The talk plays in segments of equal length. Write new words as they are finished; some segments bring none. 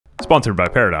Sponsored by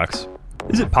Paradox.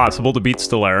 Is it possible to beat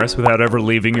Stellaris without ever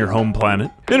leaving your home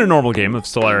planet? In a normal game of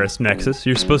Stellaris Nexus,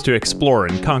 you're supposed to explore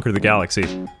and conquer the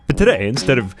galaxy. But today,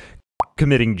 instead of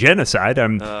committing genocide,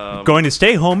 I'm going to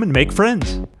stay home and make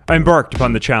friends. I embarked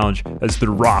upon the challenge as the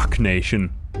Rock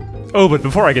Nation. Oh, but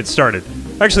before I get started,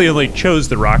 I actually only chose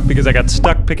the Rock because I got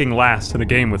stuck picking last in a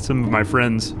game with some of my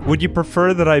friends. Would you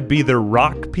prefer that I be the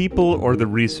Rock people or the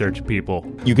research people?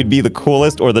 You could be the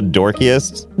coolest or the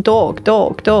dorkiest. Dork.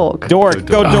 Dork, go dork.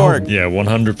 Yeah,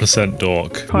 100%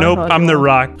 dork. Nope, I'm the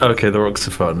Rock. Okay, the rocks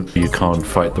are fun. You can't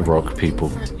fight the rock people.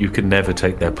 You can never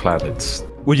take their planets.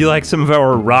 Would you like some of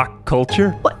our rock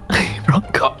culture? What?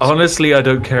 Rock culture? Honestly, I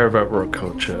don't care about rock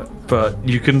culture, but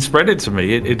you can spread it to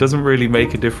me. It doesn't really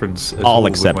make a difference at all I'll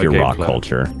with accept my your game rock plan.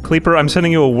 culture. Kleeper, I'm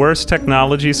sending you a worse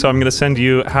technology, so I'm going to send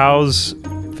you how's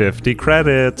 50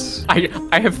 credits.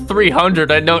 I have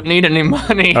 300. I don't need any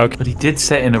money. Okay, But he did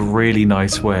set in a really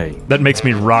nice way. that makes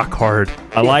me rock hard.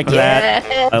 I like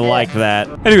that. I like that.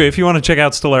 Anyway, if you want to check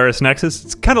out Stellaris Nexus,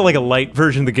 it's kind of like a light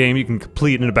version of the game you can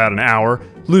complete in about an hour,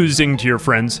 losing to your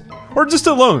friends, or just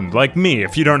alone, like me,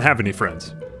 if you don't have any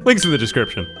friends. Links in the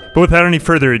description. But without any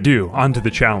further ado, on to the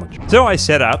challenge. So I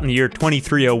set out in the year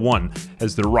 2301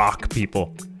 as the Rock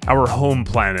People, our home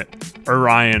planet,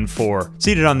 Orion 4,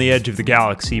 seated on the edge of the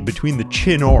galaxy between the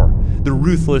Chinor, the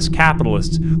ruthless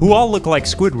capitalists, who all look like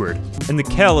Squidward, and the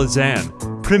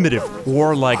Kelazan, primitive,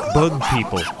 warlike bug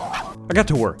people. I got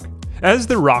to work. As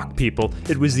the Rock People,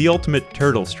 it was the ultimate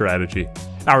turtle strategy.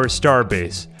 Our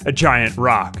starbase, a giant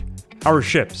rock. Our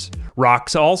ships,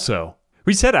 rocks also.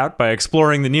 We set out by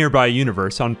exploring the nearby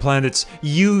universe on planets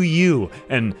UU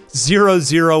and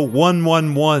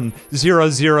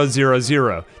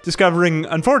 00110000, discovering,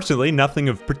 unfortunately, nothing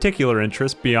of particular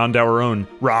interest beyond our own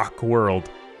rock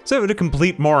world. So to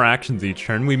complete more actions each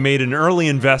turn, we made an early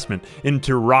investment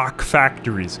into rock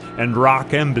factories and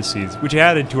rock embassies, which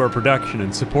added to our production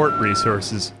and support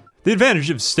resources. The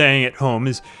advantage of staying at home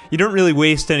is you don't really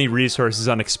waste any resources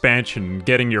on expansion and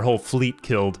getting your whole fleet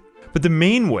killed. But the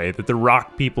main way that the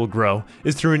Rock People grow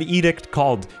is through an edict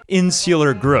called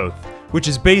insular growth, which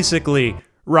is basically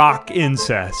rock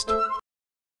incest.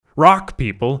 Rock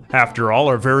people, after all,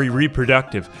 are very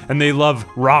reproductive, and they love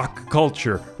rock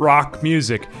culture, rock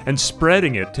music, and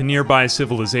spreading it to nearby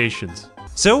civilizations.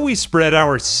 So we spread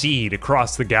our seed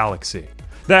across the galaxy.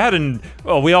 That and,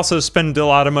 well, we also spend a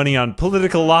lot of money on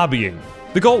political lobbying.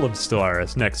 The goal of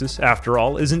Stellaris Nexus, after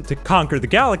all, isn't to conquer the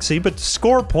galaxy, but to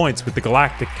score points with the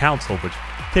Galactic Council, which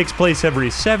takes place every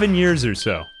 7 years or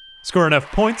so. Score enough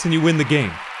points and you win the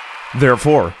game.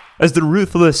 Therefore, as the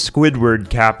ruthless Squidward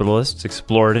capitalists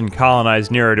explored and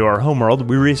colonized nearer to our homeworld,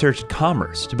 we researched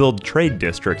commerce to build trade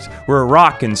districts where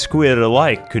rock and squid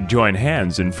alike could join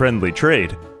hands in friendly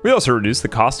trade. We also reduced the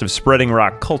cost of spreading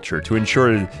rock culture to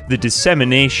ensure the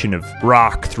dissemination of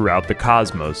rock throughout the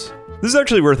cosmos. This is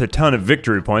actually worth a ton of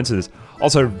victory points and is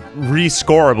also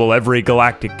rescorable every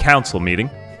Galactic Council meeting.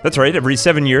 That's right, every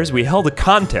 7 years we held a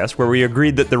contest where we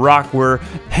agreed that the Rock were,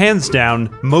 hands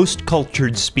down, most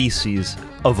cultured species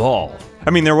of all. I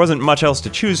mean, there wasn't much else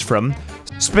to choose from.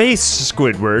 Space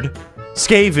Squidward,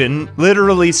 Skaven,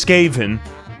 literally Skaven,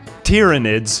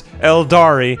 Tyranids,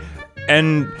 Eldari,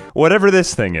 and whatever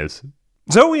this thing is.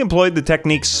 So we employed the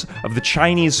techniques of the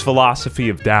Chinese philosophy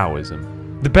of Taoism.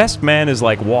 The best man is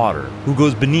like water, who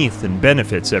goes beneath and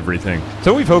benefits everything.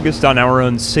 So we focused on our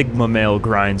own Sigma male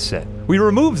grind set. We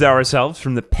removed ourselves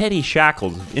from the petty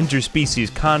shackles of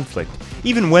interspecies conflict,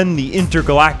 even when the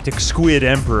intergalactic squid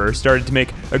emperor started to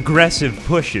make aggressive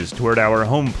pushes toward our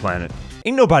home planet.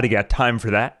 Ain't nobody got time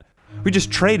for that. We just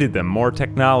traded them more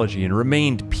technology and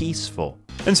remained peaceful.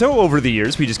 And so over the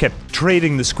years, we just kept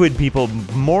trading the squid people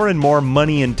more and more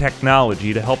money and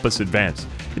technology to help us advance.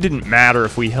 It didn't matter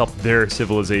if we helped their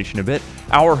civilization a bit.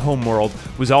 Our homeworld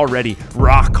was already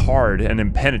rock hard and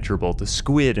impenetrable to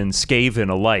squid and skaven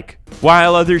alike.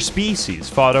 While other species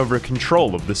fought over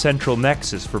control of the central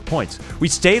nexus for points, we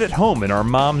stayed at home in our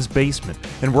mom's basement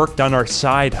and worked on our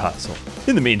side hustle.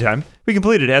 In the meantime, we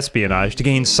completed espionage to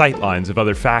gain sightlines of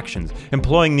other factions,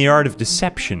 employing the art of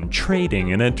deception,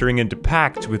 trading, and entering into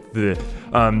pacts with the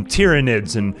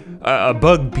Tyranids and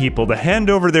bug people to hand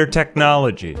over their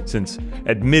technology, since,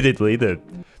 admittedly, the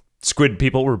squid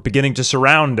people were beginning to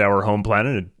surround our home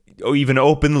planet and even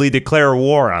openly declare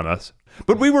war on us.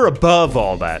 But we were above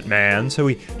all that, man, so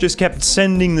we just kept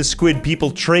sending the squid people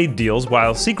trade deals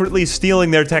while secretly stealing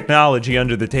their technology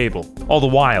under the table. All the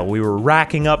while, we were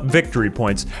racking up victory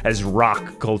points as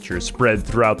rock culture spread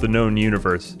throughout the known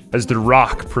universe. As the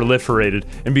rock proliferated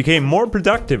and became more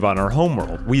productive on our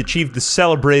homeworld, we achieved the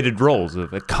celebrated roles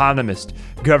of economist,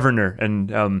 governor,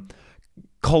 and,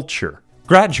 culture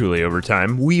Gradually, over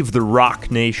time, we of the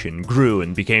Rock Nation grew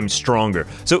and became stronger,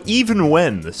 so even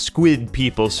when the squid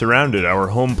people surrounded our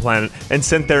home planet and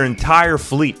sent their entire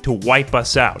fleet to wipe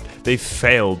us out, they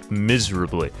failed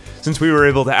miserably, since we were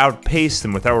able to outpace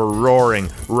them with our roaring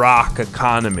rock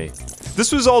economy.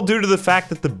 This was all due to the fact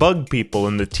that the bug people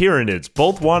and the Tyranids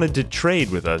both wanted to trade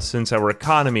with us, since our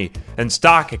economy and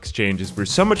stock exchanges were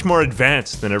so much more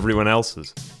advanced than everyone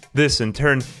else's. This, in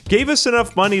turn, gave us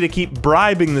enough money to keep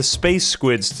bribing the space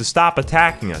squids to stop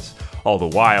attacking us, all the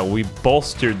while we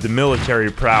bolstered the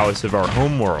military prowess of our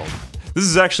homeworld. This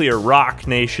is actually a Rock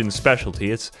Nation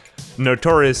specialty. It's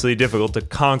notoriously difficult to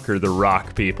conquer the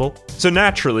Rock people. So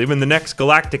naturally, when the next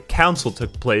Galactic Council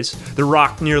took place, the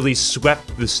Rock nearly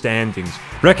swept the standings,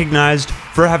 recognized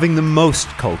for having the most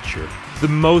culture, the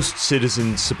most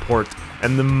citizen support,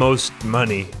 and the most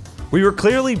money. We were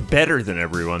clearly better than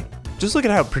everyone. Just look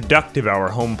at how productive our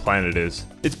home planet is.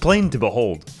 It's plain to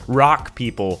behold. Rock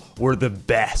people were the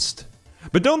best.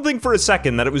 But don't think for a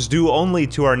second that it was due only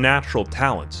to our natural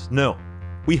talents. No.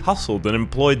 We hustled and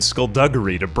employed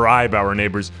skullduggery to bribe our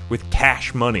neighbors with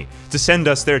cash money, to send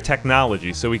us their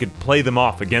technology so we could play them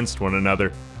off against one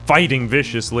another, fighting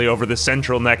viciously over the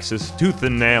central nexus, tooth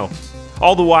and nail.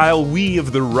 All the while, we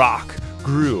of the Rock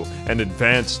grew and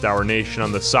advanced our nation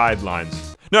on the sidelines.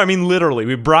 No, I mean literally,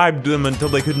 we bribed them until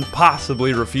they couldn't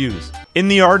possibly refuse. In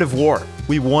the art of war,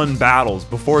 we won battles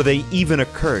before they even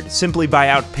occurred, simply by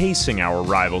outpacing our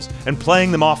rivals and playing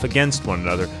them off against one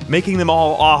another, making them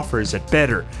all offers at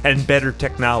better and better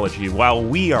technology, while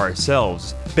we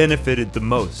ourselves benefited the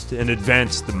most and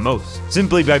advanced the most,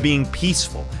 simply by being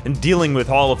peaceful and dealing with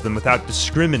all of them without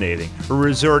discriminating or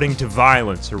resorting to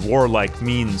violence or warlike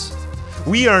means.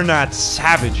 We are not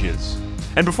savages.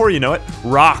 And before you know it,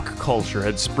 rock culture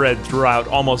had spread throughout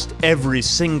almost every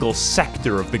single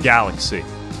sector of the galaxy.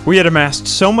 We had amassed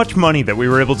so much money that we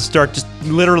were able to start just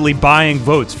literally buying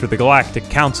votes for the Galactic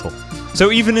Council.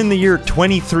 So even in the year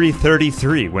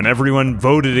 2333, when everyone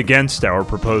voted against our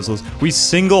proposals, we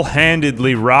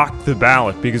single-handedly rocked the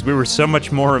ballot because we were so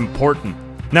much more important.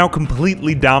 Now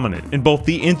completely dominant in both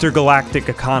the intergalactic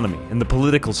economy and the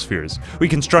political spheres, we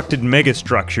constructed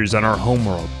megastructures on our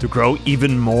homeworld to grow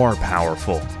even more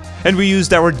powerful. And we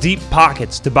used our deep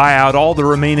pockets to buy out all the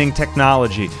remaining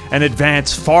technology and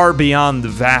advance far beyond the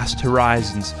vast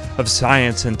horizons of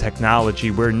science and technology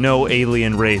where no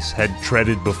alien race had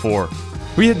treaded before.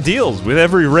 We had deals with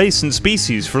every race and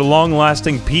species for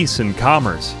long-lasting peace and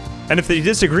commerce. And if they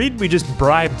disagreed, we just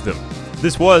bribed them.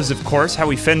 This was, of course, how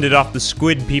we fended off the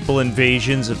Squid People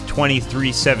invasions of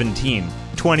 2317,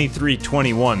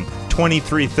 2321,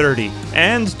 2330,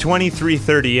 and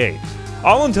 2338.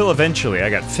 All until eventually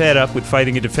I got fed up with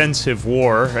fighting a defensive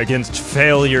war against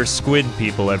failure Squid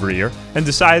People every year and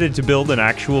decided to build an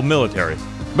actual military.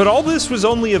 But all this was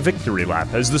only a victory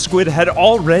lap, as the Squid had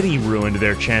already ruined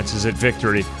their chances at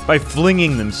victory by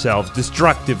flinging themselves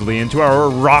destructively into our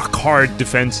rock-hard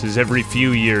defenses every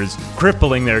few years,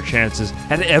 crippling their chances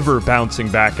at ever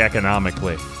bouncing back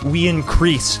economically. We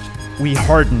increased, we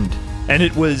hardened, and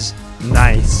it was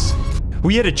nice.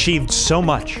 We had achieved so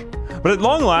much. But at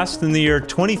long last, in the year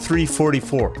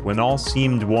 2344, when all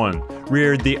seemed won,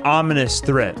 reared the ominous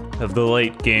threat of the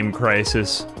late-game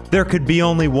crisis. There could be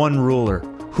only one ruler.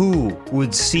 Who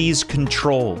would seize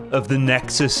control of the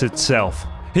Nexus itself?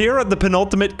 Here at the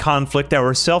penultimate conflict,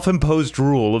 our self-imposed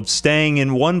rule of staying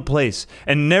in one place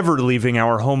and never leaving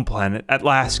our home planet at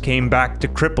last came back to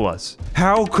cripple us.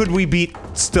 How could we beat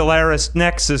Stellaris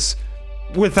Nexus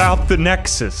without the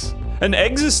Nexus? An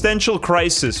existential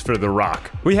crisis for the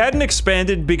Rock. We hadn't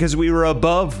expanded because we were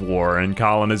above war and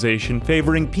colonization,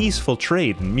 favoring peaceful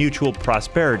trade and mutual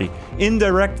prosperity,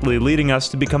 indirectly leading us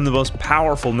to become the most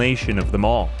powerful nation of them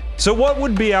all. So what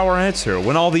would be our answer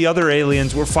when all the other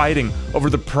aliens were fighting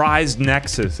over the prized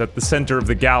Nexus at the center of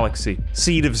the galaxy,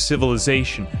 seat of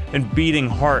civilization, and beating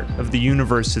heart of the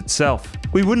universe itself?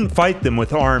 We wouldn't fight them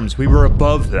with arms, we were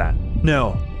above that.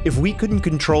 No, if we couldn't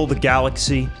control the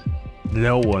galaxy,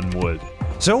 no one would.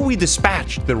 So we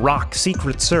dispatched the Rock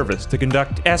Secret Service to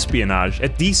conduct espionage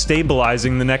at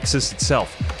destabilizing the Nexus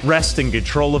itself, wresting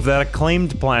control of that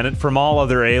acclaimed planet from all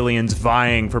other aliens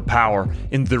vying for power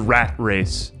in the rat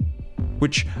race.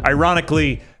 Which,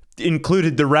 ironically,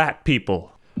 included the rat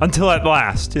people. Until at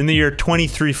last, in the year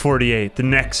 2348, the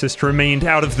Nexus remained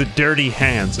out of the dirty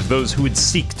hands of those who would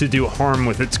seek to do harm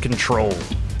with its control.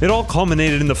 It all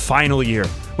culminated in the final year,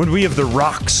 when we of the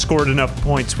Rock scored enough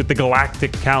points with the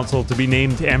Galactic Council to be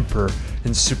named Emperor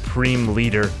and Supreme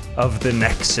Leader of the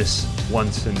Nexus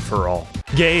once and for all.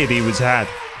 Gaiety was had,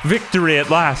 victory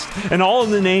at last, and all in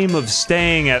the name of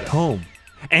staying at home.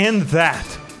 And that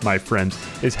my friends,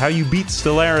 is how you beat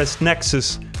Stellaris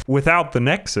Nexus without the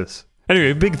Nexus.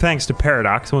 Anyway, big thanks to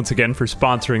Paradox once again for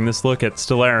sponsoring this look at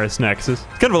Stellaris Nexus.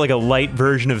 It's kind of like a light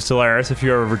version of Stellaris if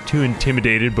you're ever too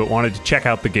intimidated but wanted to check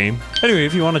out the game. Anyway,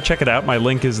 if you want to check it out, my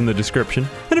link is in the description.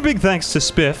 And a big thanks to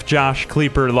Spiff, Josh,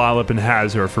 Kleeper, Lollip, and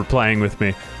Hazor for playing with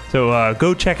me. So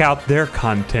go check out their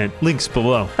content, links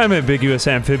below. I'm Ambiguous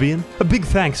Amphibian. A big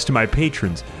thanks to my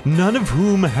patrons, none of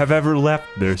whom have ever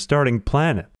left their starting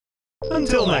planet.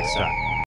 Until next time.